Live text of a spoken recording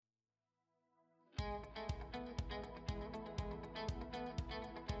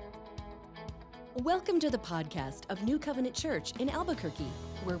Welcome to the podcast of New Covenant Church in Albuquerque,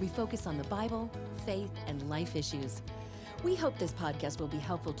 where we focus on the Bible, faith, and life issues. We hope this podcast will be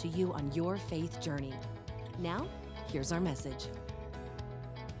helpful to you on your faith journey. Now, here's our message.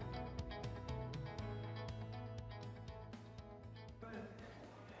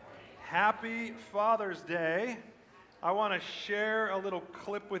 Happy Father's Day. I want to share a little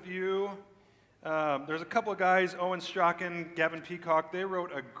clip with you. There's a couple of guys, Owen Strachan, Gavin Peacock, they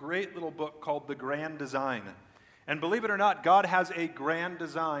wrote a great little book called The Grand Design. And believe it or not, God has a grand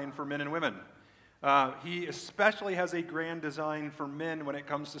design for men and women. He especially has a grand design for men when it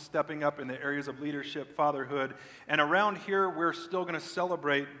comes to stepping up in the areas of leadership, fatherhood. And around here, we're still going to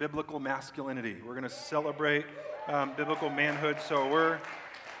celebrate biblical masculinity. We're going to celebrate biblical manhood. So we're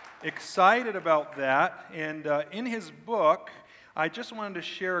excited about that. And in his book, I just wanted to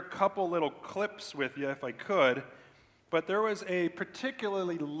share a couple little clips with you, if I could. But there was a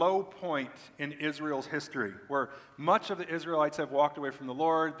particularly low point in Israel's history where much of the Israelites have walked away from the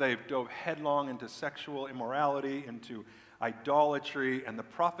Lord. They've dove headlong into sexual immorality, into idolatry, and the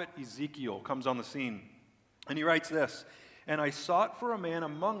prophet Ezekiel comes on the scene. And he writes this, "And I sought for a man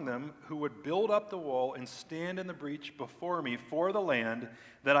among them who would build up the wall and stand in the breach before me for the land,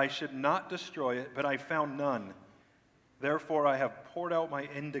 that I should not destroy it, but I found none. Therefore I have poured out my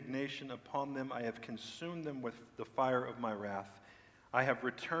indignation upon them. I have consumed them with the fire of my wrath. I have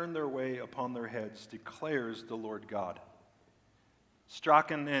returned their way upon their heads, declares the Lord God."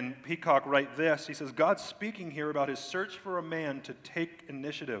 Strachan and Peacock write this. He says, God's speaking here about his search for a man to take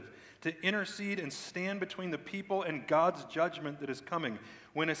initiative, to intercede and stand between the people and God's judgment that is coming.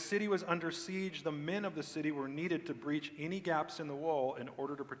 When a city was under siege, the men of the city were needed to breach any gaps in the wall in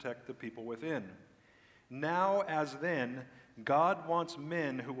order to protect the people within. Now, as then, God wants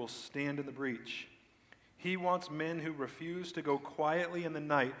men who will stand in the breach. He wants men who refuse to go quietly in the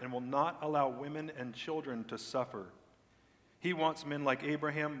night and will not allow women and children to suffer. He wants men like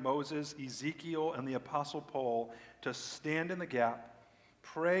Abraham, Moses, Ezekiel, and the Apostle Paul to stand in the gap,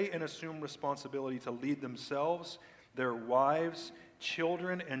 pray and assume responsibility to lead themselves, their wives,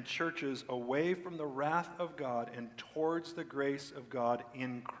 children, and churches away from the wrath of God and towards the grace of God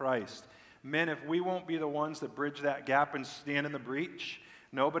in Christ. Men, if we won't be the ones that bridge that gap and stand in the breach,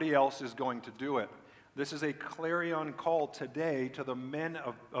 nobody else is going to do it. This is a clarion call today to the men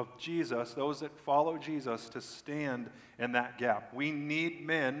of Jesus, those that follow Jesus, to stand in that gap. We need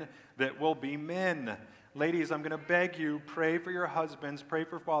men that will be men. Ladies, I'm going to beg you, pray for your husbands, pray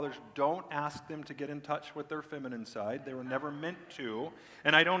for fathers. Don't ask them to get in touch with their feminine side. They were never meant to.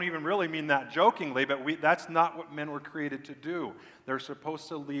 And I don't even really mean that jokingly, but that's not what men were created to do. They're supposed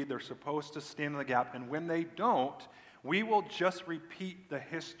to lead. They're supposed to stand in the gap. And when they don't, we will just repeat the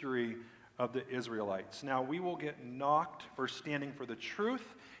history of the Israelites. Now, we will get knocked for standing for the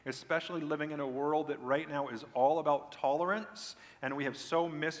truth, especially living in a world that right now is all about tolerance, and we have so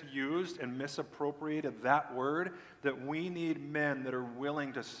misused and misappropriated that word that we need men that are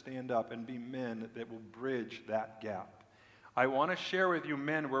willing to stand up and be men that will bridge that gap. I want to share with you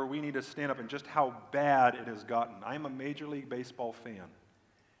men where we need to stand up and just how bad it has gotten. I am a Major League Baseball fan.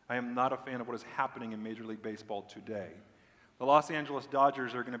 I am not a fan of what is happening in Major League Baseball today. The Los Angeles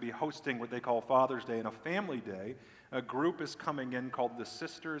Dodgers are going to be hosting what they call Father's Day and a Family Day. A group is coming in called the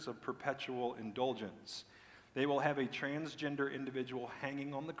Sisters of Perpetual Indulgence. They will have a transgender individual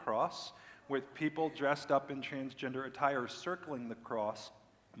hanging on the cross with people dressed up in transgender attire circling the cross,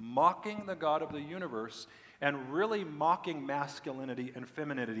 mocking the God of the universe and really mocking masculinity and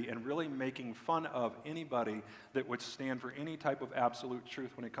femininity and really making fun of anybody that would stand for any type of absolute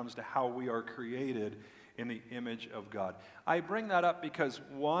truth when it comes to how we are created in the image of God. I bring that up because,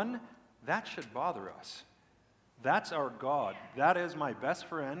 one, that should bother us. That's our God. That is my best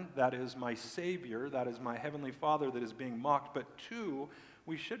friend. That is my Savior. That is my Heavenly Father that is being mocked. But two,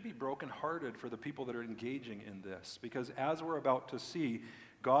 we should be brokenhearted for the people that are engaging in this. Because as we're about to see,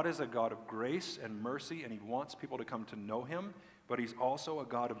 God is a God of grace and mercy, and He wants people to come to know Him, but He's also a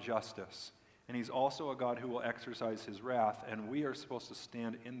God of justice. And He's also a God who will exercise His wrath, and we are supposed to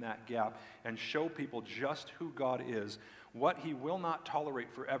stand in that gap and show people just who God is, what He will not tolerate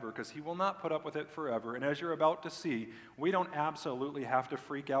forever, because He will not put up with it forever. And as you're about to see, we don't absolutely have to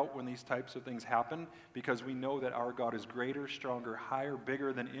freak out when these types of things happen, because we know that our God is greater, stronger, higher,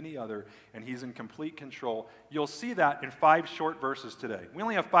 bigger than any other, and He's in complete control. You'll see that in 5 short verses today. We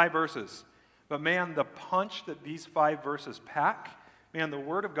only have 5 verses, but man, the punch that these 5 verses pack, man, the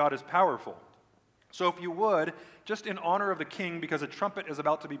Word of God is powerful. So if you would, just in honor of the king, because a trumpet is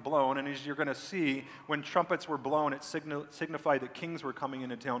about to be blown, and as you're going to see, when trumpets were blown, it signified that kings were coming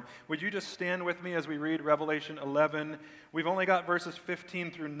into town. Would you just stand with me as we read Revelation 11? We've only got verses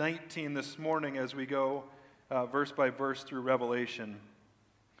 15 through 19 this morning as we go verse by verse through Revelation.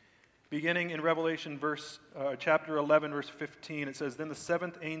 Beginning in Revelation chapter 11, verse 15, it says, "Then the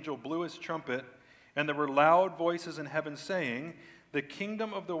seventh angel blew his trumpet, and there were loud voices in heaven saying, 'The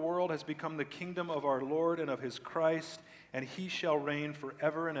kingdom of the world has become the kingdom of our Lord and of his Christ, and he shall reign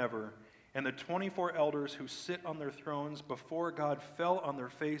forever and ever.' And the 24 elders who sit on their thrones before God fell on their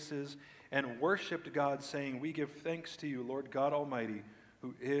faces and worshipped God, saying, 'We give thanks to you, Lord God Almighty,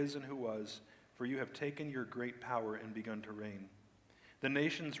 who is and who was, for you have taken your great power and begun to reign. The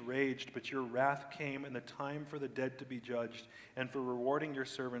nations raged, but your wrath came, and the time for the dead to be judged, and for rewarding your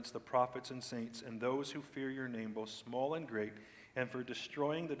servants, the prophets and saints, and those who fear your name, both small and great, and for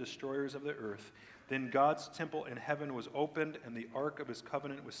destroying the destroyers of the earth.' Then God's temple in heaven was opened, and the ark of his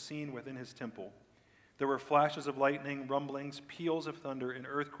covenant was seen within his temple. There were flashes of lightning, rumblings, peals of thunder, an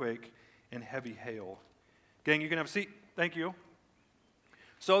earthquake, and heavy hail." Gang, you can have a seat. Thank you.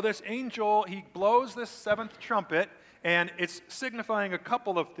 So this angel, he blows this seventh trumpet, and it's signifying a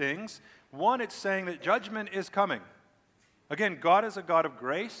couple of things. One, it's saying that judgment is coming. Again, God is a God of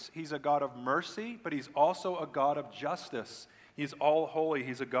grace. He's a God of mercy, but he's also a God of justice. He's all holy.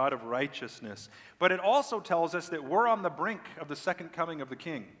 He's a God of righteousness. But it also tells us that we're on the brink of the second coming of the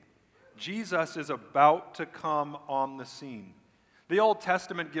King. Jesus is about to come on the scene. The Old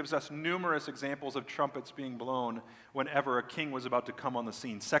Testament gives us numerous examples of trumpets being blown whenever a king was about to come on the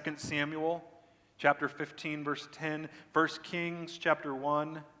scene. 2 Samuel chapter 15, verse 10, 1 Kings chapter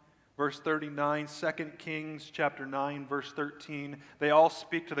 1, verse 39, 2 Kings chapter 9, verse 13. They all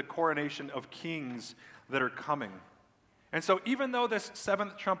speak to the coronation of kings that are coming. And so even though this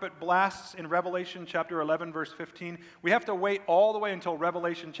seventh trumpet blasts in Revelation chapter 11, verse 15, we have to wait all the way until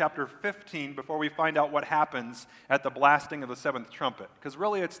Revelation chapter 15 before we find out what happens at the blasting of the seventh trumpet. Because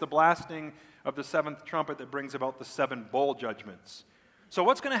really it's the blasting of the seventh trumpet that brings about the seven bowl judgments. So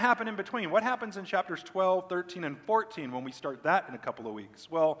what's going to happen in between? What happens in chapters 12, 13, and 14 when we start that in a couple of weeks?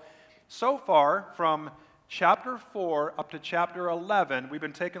 Well, so far from chapter 4 up to chapter 11, we've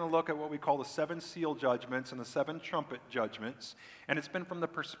been taking a look at what we call the seven seal judgments and the seven trumpet judgments, and it's been from the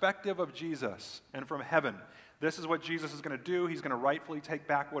perspective of Jesus and from heaven. This is what Jesus is going to do. He's going to rightfully take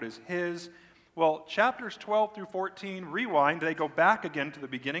back what is his. Well, chapters 12 through 14, rewind, they go back again to the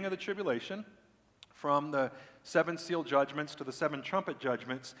beginning of the tribulation, from the seven seal judgments to the seven trumpet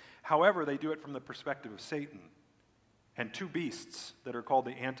judgments. However, they do it from the perspective of Satan and two beasts that are called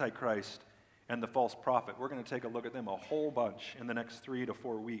the Antichrist and the false prophet. We're going to take a look at them a whole bunch in the next 3 to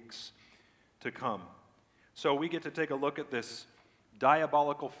 4 weeks to come. So we get to take a look at this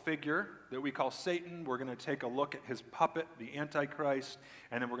diabolical figure that we call Satan. We're going to take a look at his puppet, the Antichrist,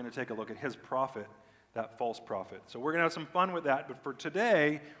 and then we're going to take a look at his prophet, that false prophet. So we're going to have some fun with that, but for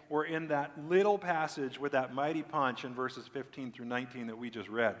today, we're in that little passage with that mighty punch in verses 15 through 19 that we just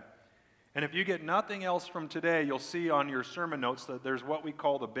read. And if you get nothing else from today, you'll see on your sermon notes that there's what we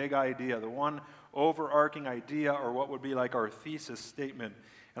call the big idea, the one overarching idea, or what would be like our thesis statement,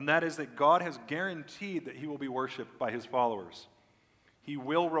 and that is that God has guaranteed that he will be worshiped by his followers. He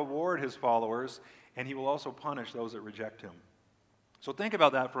will reward his followers, and he will also punish those that reject him. So think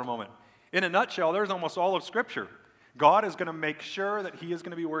about that for a moment. In a nutshell, there's almost all of Scripture. God is going to make sure that he is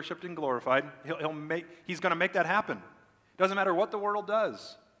going to be worshiped and glorified. He's going to make that happen. Doesn't matter what the world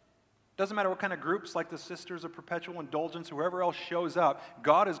does. Doesn't matter what kind of groups like the Sisters of Perpetual Indulgence, whoever else shows up,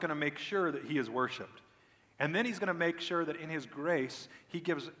 God is going to make sure that he is worshiped. And then he's going to make sure that in his grace, he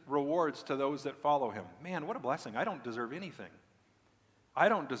gives rewards to those that follow him. Man, what a blessing. I don't deserve anything. I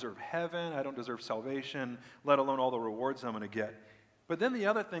don't deserve heaven. I don't deserve salvation, let alone all the rewards I'm going to get. But then the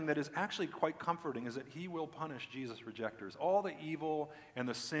other thing that is actually quite comforting is that he will punish Jesus' rejectors. All the evil and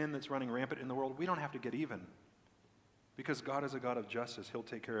the sin that's running rampant in the world, we don't have to get even. Because God is a God of justice. He'll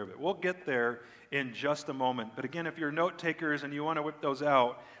take care of it. We'll get there in just a moment. But again, if you're note takers and you want to whip those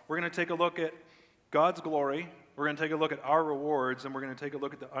out, we're going to take a look at God's glory. We're going to take a look at our rewards. And we're going to take a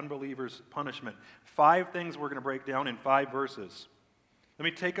look at the unbeliever's punishment. 5 things we're going to break down in 5 verses. Let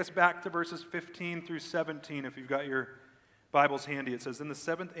me take us back to verses 15 through 17 if you've got your Bibles handy. It says, "Then the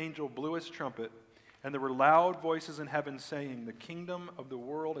seventh angel blew his trumpet, and there were loud voices in heaven saying, 'The kingdom of the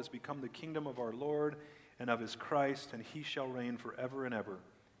world has become the kingdom of our Lord and of his Christ, and he shall reign forever and ever.'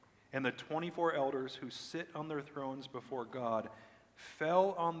 And the 24 elders who sit on their thrones before God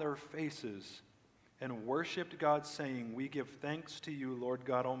fell on their faces and worshipped God, saying, 'We give thanks to you, Lord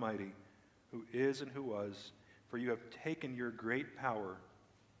God Almighty, who is and who was, for you have taken your great power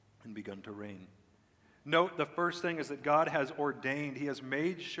and begun to reign.' Note the first thing is that God has ordained, he has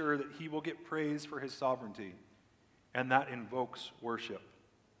made sure that he will get praise for his sovereignty, and that invokes worship.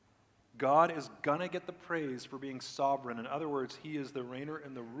 God is going to get the praise for being sovereign. In other words, he is the reigner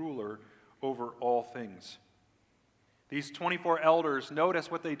and the ruler over all things. These 24 elders,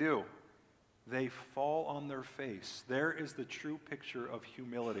 notice what they do. They fall on their face. There is the true picture of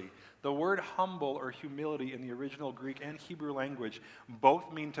humility. The word humble or humility in the original Greek and Hebrew language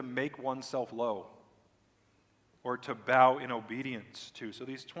both mean to make oneself low or to bow in obedience to. So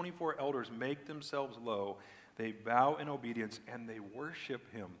these 24 elders make themselves low. They bow in obedience and they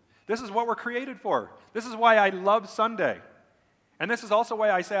worship him. This is what we're created for. This is why I love Sunday. And this is also why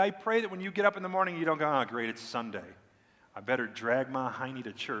I say I pray that when you get up in the morning, you don't go, oh, great, it's Sunday. I better drag my hiney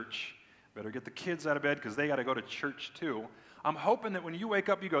to church. Better get the kids out of bed because they got to go to church too. I'm hoping that when you wake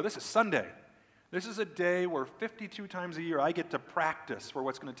up, you go, this is Sunday. This is a day where 52 times a year I get to practice for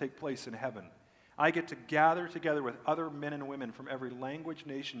what's going to take place in heaven. I get to gather together with other men and women from every language,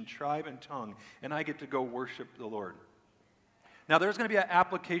 nation, tribe, and tongue, and I get to go worship the Lord. Now, there's going to be an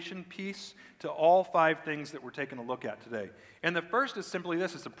application piece to all 5 things that we're taking a look at today. And the first is simply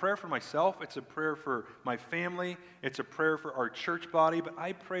this. It's a prayer for myself. It's a prayer for my family. It's a prayer for our church body. But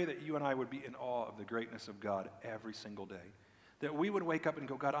I pray that you and I would be in awe of the greatness of God every single day. That we would wake up and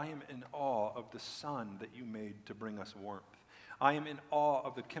go, God, I am in awe of the sun that you made to bring us warmth. I am in awe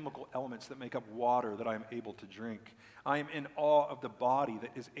of the chemical elements that make up water that I am able to drink. I am in awe of the body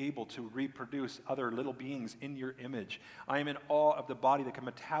that is able to reproduce other little beings in your image. I am in awe of the body that can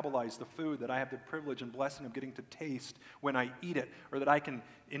metabolize the food that I have the privilege and blessing of getting to taste when I eat it, or that I can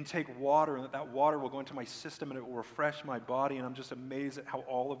intake water and that water will go into my system and it will refresh my body, and I'm just amazed at how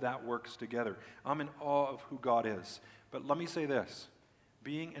all of that works together. I'm in awe of who God is. But let me say this,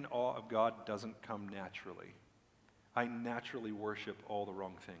 being in awe of God doesn't come naturally. I naturally worship all the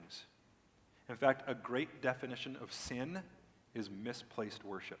wrong things. In fact, a great definition of sin is misplaced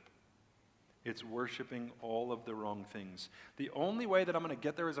worship. It's worshiping all of the wrong things. The only way that I'm going to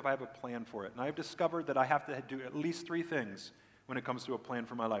get there is if I have a plan for it. And I've discovered that I have to do at least 3 things when it comes to a plan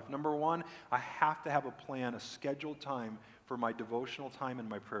for my life. Number 1, I have to have a plan, a scheduled time for my devotional time and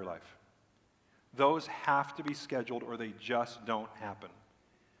my prayer life. Those have to be scheduled or they just don't happen.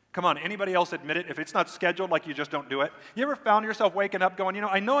 Come on, anybody else admit it? If it's not scheduled, like you just don't do it. You ever found yourself waking up going,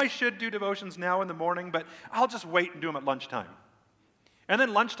 I know I should do devotions now in the morning, but I'll just wait and do them at lunchtime. And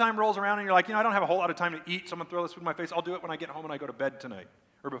then lunchtime rolls around and you're like, I don't have a whole lot of time to eat, so I'm going to throw this food in my face. I'll do it when I get home and I go to bed tonight,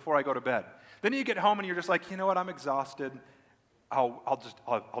 or before I go to bed. Then you get home and you're just like, you know what, I'm exhausted.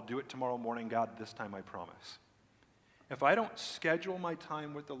 I'll do it tomorrow morning, God, this time I promise. If I don't schedule my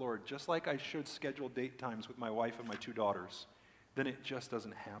time with the Lord, just like I should schedule date times with my wife and my 2 daughters, then it just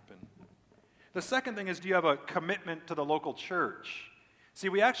doesn't happen. The second thing is, do you have a commitment to the local church? See,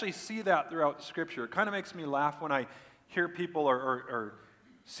 we actually see that throughout Scripture. It kind of makes me laugh when I hear people or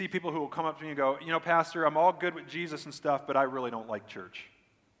see people who will come up to me and go, Pastor, I'm all good with Jesus and stuff, but I really don't like church.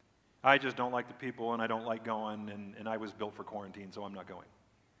 I just don't like the people, and I don't like going, and I was built for quarantine, so I'm not going.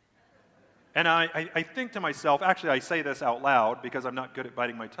 And I think to myself, actually I say this out loud because I'm not good at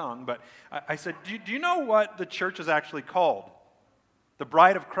biting my tongue, but I said, do you know what the church is actually called? The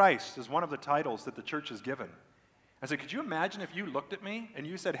Bride of Christ is one of the titles that the church is given. I said, could you imagine if you looked at me and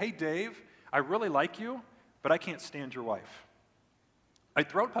you said, hey, Dave, I really like you, but I can't stand your wife. I'd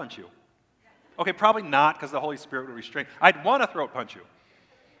throat punch you. Okay, probably not because the Holy Spirit would restrain. I'd want to throat punch you.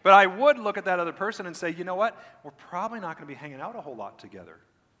 But I would look at that other person and say, you know what? We're probably not going to be hanging out a whole lot together.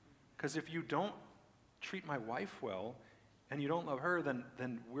 Because if you don't treat my wife well and you don't love her,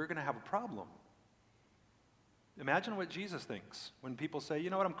 then we're going to have a problem. Imagine what Jesus thinks when people say, you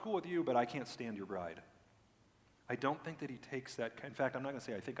know what, I'm cool with you, but I can't stand your bride. I don't think that he takes that. In fact, I'm not going to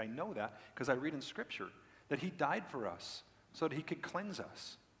say I think I know that because I read in Scripture that he died for us so that he could cleanse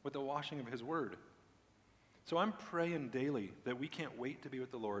us with the washing of his word. So I'm praying daily that we can't wait to be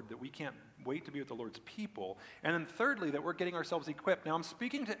with the Lord, that we can't wait to be with the Lord's people, and then thirdly, that we're getting ourselves equipped. Now, I'm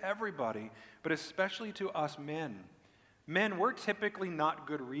speaking to everybody, but especially to us men. Men, we're typically not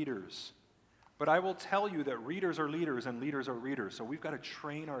good readers. But I will tell you that readers are leaders and leaders are readers, so we've got to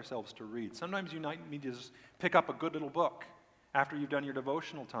train ourselves to read. Sometimes you might need to just pick up a good little book after you've done your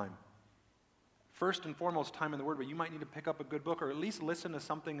devotional time. First and foremost, time in the Word, but you might need to pick up a good book or at least listen to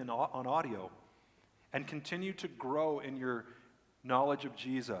something on audio and continue to grow in your knowledge of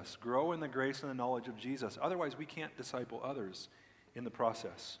Jesus, grow in the grace and the knowledge of Jesus. Otherwise, we can't disciple others in the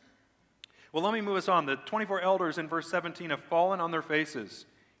process. Well, let me move us on. The 24 elders in verse 17 have fallen on their faces,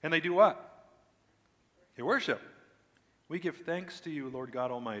 and they do what? They worship. We give thanks to you, Lord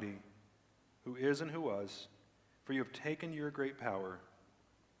God Almighty, who is and who was, for you have taken your great power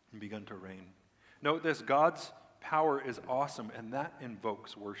and begun to reign. Note this, God's power is awesome, and that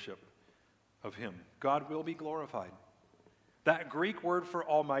invokes worship of him. God will be glorified. That Greek word for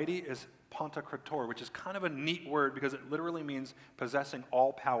almighty is pantokrator, which is kind of a neat word because it literally means possessing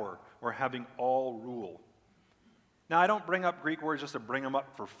all power or having all rule. Now, I don't bring up Greek words just to bring them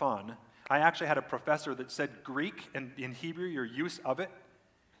up for fun. I actually had a professor that said Greek, and in Hebrew, your use of it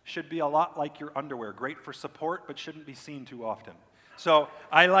should be a lot like your underwear, great for support, but shouldn't be seen too often. So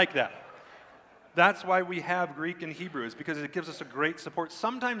I like that. That's why we have Greek and Hebrew, is because it gives us a great support.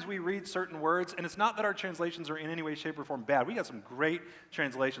 Sometimes we read certain words, and it's not that our translations are in any way, shape, or form bad. We got some great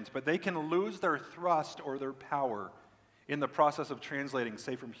translations, but they can lose their thrust or their power in the process of translating,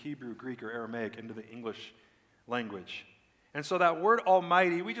 say, from Hebrew, Greek, or Aramaic into the English language. And so that word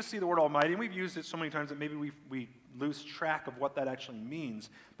almighty, we just see the word almighty, and we've used it so many times that maybe we lose track of what that actually means.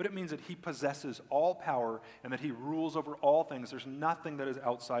 But it means that he possesses all power and that he rules over all things. There's nothing that is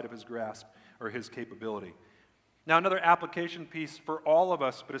outside of his grasp or his capability. Now, another application piece for all of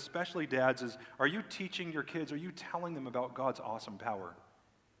us, but especially dads, is are you teaching your kids, are you telling them about God's awesome power?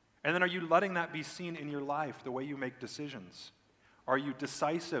 And then are you letting that be seen in your life, the way you make decisions? Are you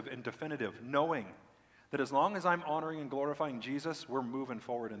decisive and definitive, knowing that as long as I'm honoring and glorifying Jesus, we're moving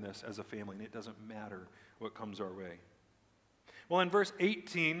forward in this as a family, and it doesn't matter what comes our way? Well, in verse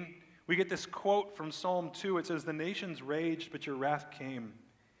 18, we get this quote from Psalm 2. It says, "The nations raged, but your wrath came.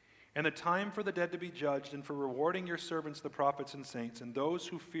 And the time for the dead to be judged, and for rewarding your servants, the prophets and saints, and those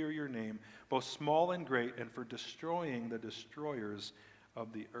who fear your name, both small and great, and for destroying the destroyers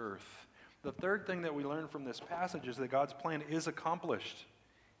of the earth." The third thing that we learn from this passage is that God's plan is accomplished,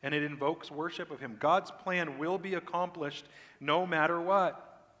 and it invokes worship of him. God's plan will be accomplished no matter what.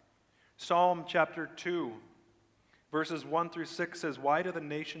 Psalm chapter 2, verses 1 through 6 says, "Why do the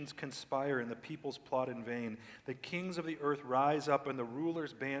nations conspire and the peoples plot in vain? The kings of the earth rise up and the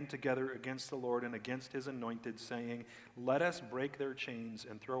rulers band together against the Lord and against his anointed, saying, 'Let us break their chains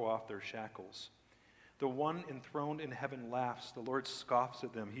and throw off their shackles.' The one enthroned in heaven laughs. The Lord scoffs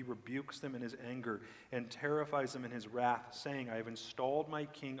at them. He rebukes them in his anger and terrifies them in his wrath, saying, 'I have installed my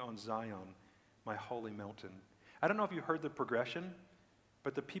king on Zion, my holy mountain.'" I don't know if you heard the progression,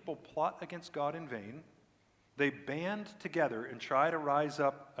 but the people plot against God in vain. They band together and try to rise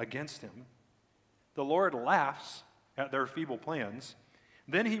up against him. The Lord laughs at their feeble plans.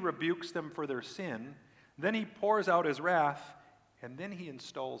 Then he rebukes them for their sin. Then he pours out his wrath, and then he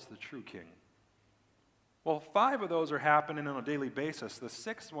installs the true king. Well, 5 of those are happening on a daily basis. The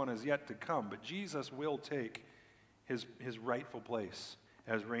 6th one is yet to come, but Jesus will take his rightful place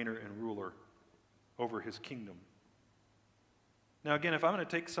as reigner and ruler over his kingdom. Now again, if I'm going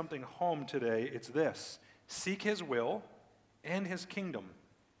to take something home today, it's this: seek his will and his kingdom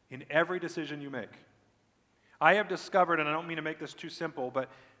in every decision you make. I have discovered, and I don't mean to make this too simple,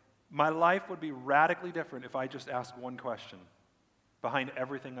 but my life would be radically different if I just asked one question behind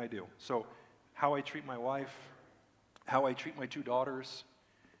everything I do. So, how I treat my wife, how I treat my 2 daughters,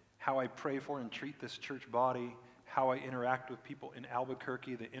 how I pray for and treat this church body, how I interact with people in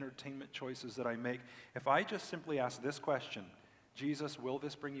Albuquerque, the entertainment choices that I make. If I just simply ask this question, "Jesus, will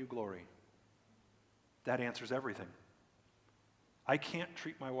this bring you glory?" that answers everything. I can't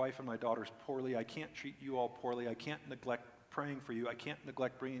treat my wife and my daughters poorly. I can't treat you all poorly. I can't neglect praying for you. I can't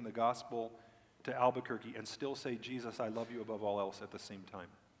neglect bringing the gospel to Albuquerque and still say, "Jesus, I love you above all else," at the same time.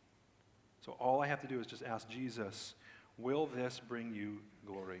 So all I have to do is just ask Jesus, "Will this bring you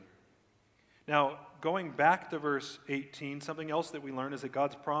glory?" Now, going back to verse 18, something else that we learn is that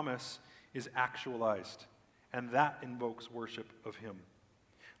God's promise is actualized, and that invokes worship of him.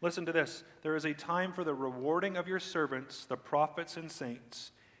 Listen to this. "There is a time for the rewarding of your servants, the prophets and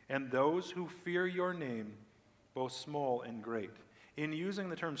saints, and those who fear your name, both small and great." In using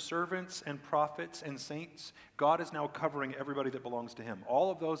the term servants and prophets and saints, God is now covering everybody that belongs to him.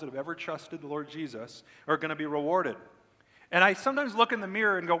 All of those that have ever trusted the Lord Jesus are going to be rewarded. And I sometimes look in the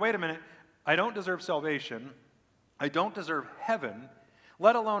mirror and go, wait a minute, I don't deserve salvation. I don't deserve heaven,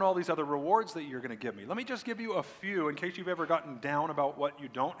 let alone all these other rewards that you're going to give me. Let me just give you a few in case you've ever gotten down about what you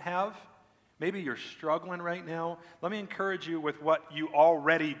don't have. Maybe you're struggling right now. Let me encourage you with what you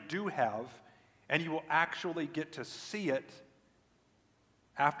already do have, and you will actually get to see it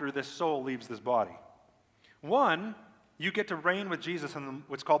after this soul leaves this body. One, you get to reign with Jesus in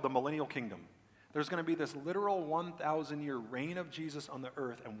what's called the millennial kingdom. There's going to be this literal 1,000-year reign of Jesus on the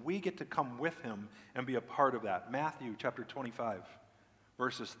earth, and we get to come with him and be a part of that. Matthew chapter 25,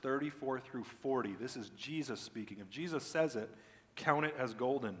 verses 34 through 40. This is Jesus speaking. If Jesus says it, count it as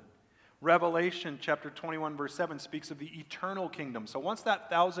golden. Revelation chapter 21, verse 7 speaks of the eternal kingdom. So once that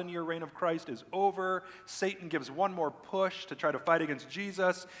 1,000-year reign of Christ is over, Satan gives one more push to try to fight against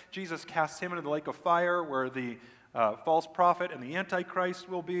Jesus. Jesus casts him into the lake of fire where the false prophet and the Antichrist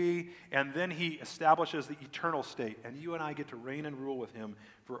will be, and then he establishes the eternal state, and you and I get to reign and rule with him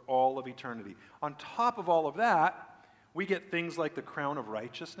for all of eternity. On top of all of that, we get things like the crown of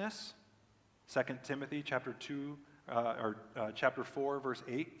righteousness. 2 Timothy chapter 2, chapter 4, verse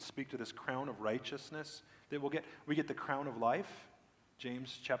 8 speak to this crown of righteousness that we'll get. We get the crown of life.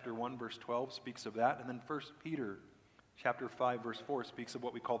 James chapter 1, verse 12 speaks of that. And then 1 Peter chapter 5, verse 4 speaks of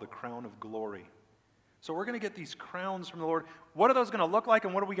what we call the crown of glory. So we're going to get these crowns from the Lord. What are those going to look like,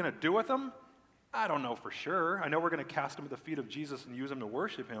 and what are we going to do with them? I don't know for sure. I know we're going to cast them at the feet of Jesus and use them to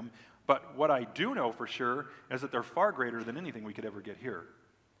worship him. But what I do know for sure is that they're far greater than anything we could ever get here.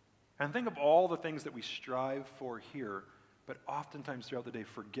 And think of all the things that we strive for here, but oftentimes throughout the day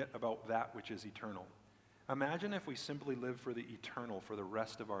forget about that which is eternal. Imagine if we simply live for the eternal for the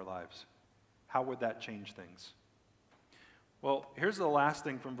rest of our lives. How would that change things? Well, here's the last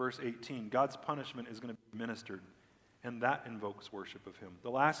thing from verse 18. God's punishment is going to be administered, and that invokes worship of him. The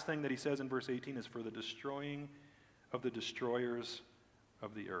last thing that he says in verse 18 is for the destroying of the destroyers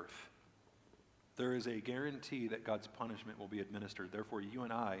of the earth. There is a guarantee that God's punishment will be administered. Therefore, you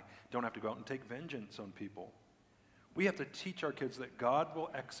and I don't have to go out and take vengeance on people. We have to teach our kids that God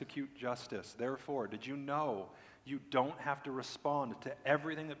will execute justice. Therefore, did you know you don't have to respond to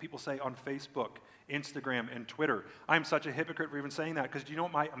everything that people say on Facebook, Instagram, and Twitter? I'm such a hypocrite for even saying that, because do you know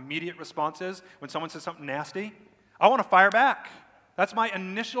what my immediate response is when someone says something nasty? I want to fire back. That's my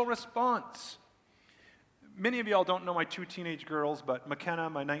initial response. Many of y'all don't know my two teenage girls, but McKenna,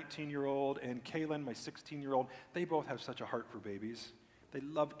 my 19-year-old, and Kaylin, my 16-year-old, they both have such a heart for babies. They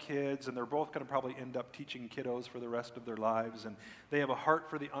love kids, and they're both going to probably end up teaching kiddos for the rest of their lives. And they have a heart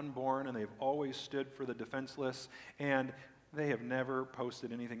for the unborn, and they've always stood for the defenseless. And they have never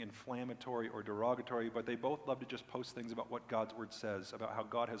posted anything inflammatory or derogatory, but they both love to just post things about what God's word says, about how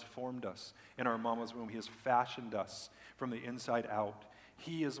God has formed us in our mama's womb. He has fashioned us from the inside out.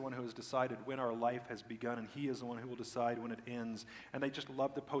 He is the one who has decided when our life has begun, and he is the one who will decide when it ends. And they just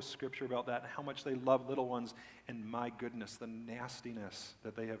love to post scripture about that and how much they love little ones. And my goodness, the nastiness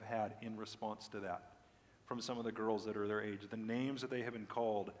that they have had in response to that from some of the girls that are their age, the names that they have been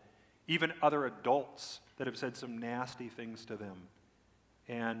called, even other adults that have said some nasty things to them,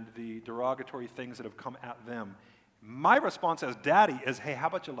 and the derogatory things that have come at them. My response as daddy is, hey, how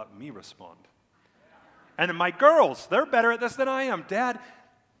about you let me respond? And then my girls, they're better at this than I am. Dad,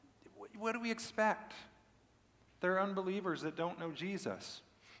 what do we expect? They're unbelievers that don't know Jesus.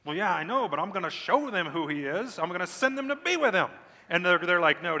 Well, yeah, I know, but I'm going to show them who he is. I'm going to send them to be with him. And they're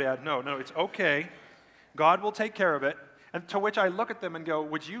like, no, Dad, no, it's okay. God will take care of it. And to which I look at them and go,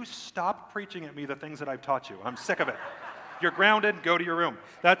 would you stop preaching at me the things that I've taught you? I'm sick of it. You're grounded, go to your room.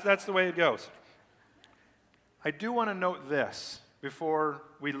 That's the way it goes. I do want to note this before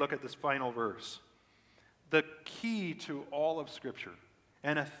we look at this final verse. The key to all of Scripture,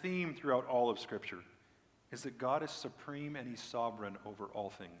 and a theme throughout all of Scripture, is that God is supreme and he's sovereign over all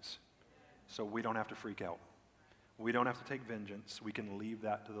things. So we don't have to freak out. We don't have to take vengeance. We can leave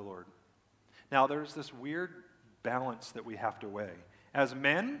that to the Lord. Now, there's this weird balance that we have to weigh. As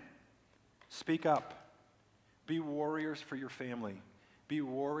men, speak up. Be warriors for your family. Be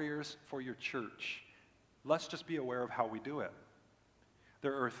warriors for your church. Let's just be aware of how we do it.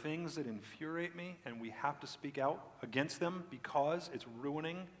 There are things that infuriate me, and we have to speak out against them because it's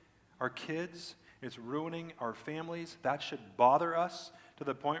ruining our kids, it's ruining our families. That should bother us to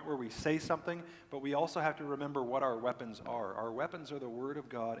the point where we say something, but we also have to remember what our weapons are. Our weapons are the Word of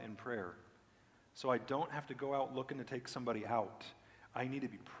God and prayer. So I don't have to go out looking to take somebody out. I need to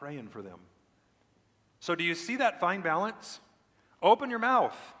be praying for them. So do you see that fine balance? Open your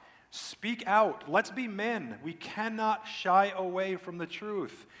mouth. Speak out. Let's be men. We cannot shy away from the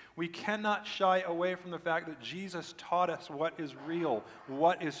truth. We cannot shy away from the fact that Jesus taught us what is real,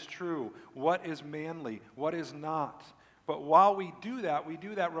 what is true, what is manly, what is not. But while we do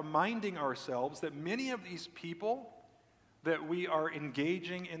that reminding ourselves that many of these people that we are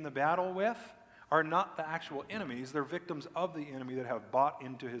engaging in the battle with are not the actual enemies. They're victims of the enemy that have bought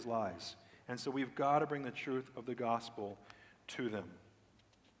into his lies. And so we've got to bring the truth of the gospel to them.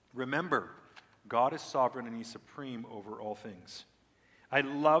 Remember, God is sovereign and he's supreme over all things. I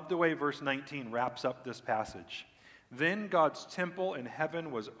love the way verse 19 wraps up this passage. Then God's temple in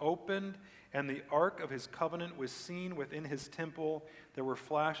heaven was opened, and the ark of his covenant was seen within his temple. There were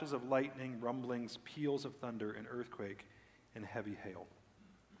flashes of lightning, rumblings, peals of thunder, an earthquake, and heavy hail.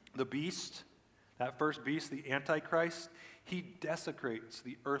 The beast, that first beast, the Antichrist, He desecrates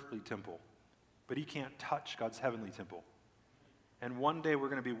the earthly temple, but he can't touch God's heavenly temple. And one day we're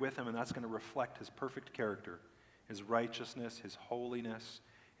going to be with him, and that's going to reflect his perfect character, his righteousness, his holiness,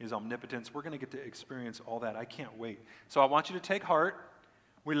 his omnipotence. We're going to get to experience all that. I can't wait. So I want you to take heart.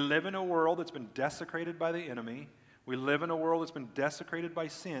 We live in a world that's been desecrated by the enemy. We live in a world that's been desecrated by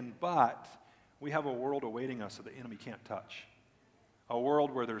sin, but we have a world awaiting us that the enemy can't touch. A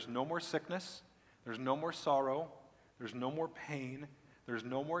world where there's no more sickness, there's no more sorrow, there's no more pain, there's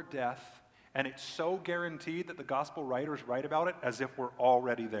no more death, and it's so guaranteed that the gospel writers write about it as if we're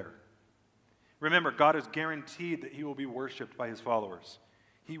already there. Remember, God has guaranteed that he will be worshiped by his followers.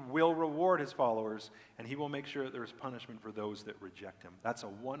 He will reward his followers, and he will make sure that there's punishment for those that reject him. That's a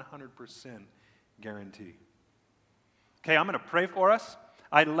 100% guarantee. Okay, I'm going to pray for us.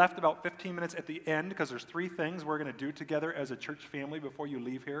 I left about 15 minutes at the end because there's 3 things we're going to do together as a church family before you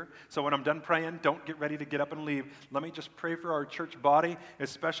leave here. So when I'm done praying, don't get ready to get up and leave. Let me just pray for our church body,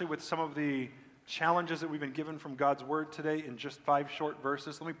 especially with some of the challenges that we've been given from God's word today in just 5 short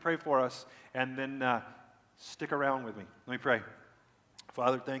verses. Let me pray for us, and then stick around with me. Let me pray.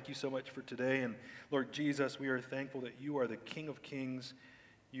 Father, thank you so much for today. And Lord Jesus, we are thankful that you are the King of Kings.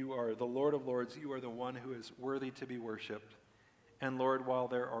 You are the Lord of Lords. You are the one who is worthy to be worshiped. And Lord, while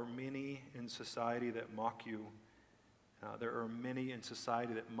there are many in society that mock you, there are many in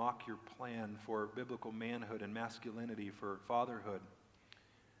society that mock your plan for biblical manhood and masculinity, for fatherhood.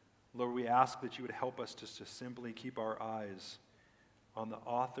 Lord, we ask that you would help us just to simply keep our eyes on the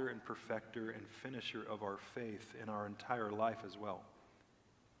author and perfecter and finisher of our faith in our entire life as well.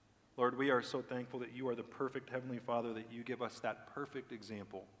 Lord, we are so thankful that you are the perfect Heavenly Father, that you give us that perfect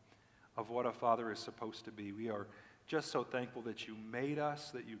example of what a father is supposed to be. We are just so thankful that you made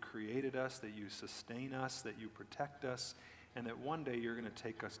us, that you created us, that you sustain us, that you protect us, and that one day you're going to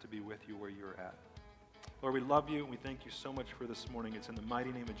take us to be with you where you're at. Lord, we love you, and we thank you so much for this morning. It's in the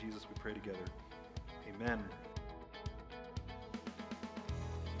mighty name of Jesus we pray together. Amen.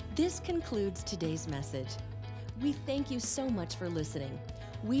 This concludes today's message. We thank you so much for listening.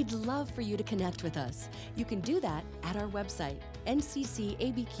 We'd love for you to connect with us. You can do that at our website,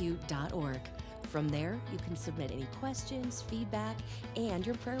 nccabq.org. From there, you can submit any questions, feedback, and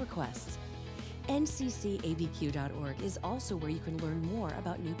your prayer requests. nccabq.org is also where you can learn more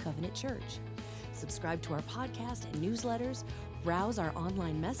about New Covenant Church. Subscribe to our podcast and newsletters, browse our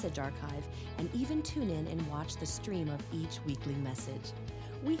online message archive, and even tune in and watch the stream of each weekly message.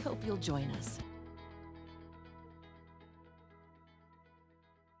 We hope you'll join us.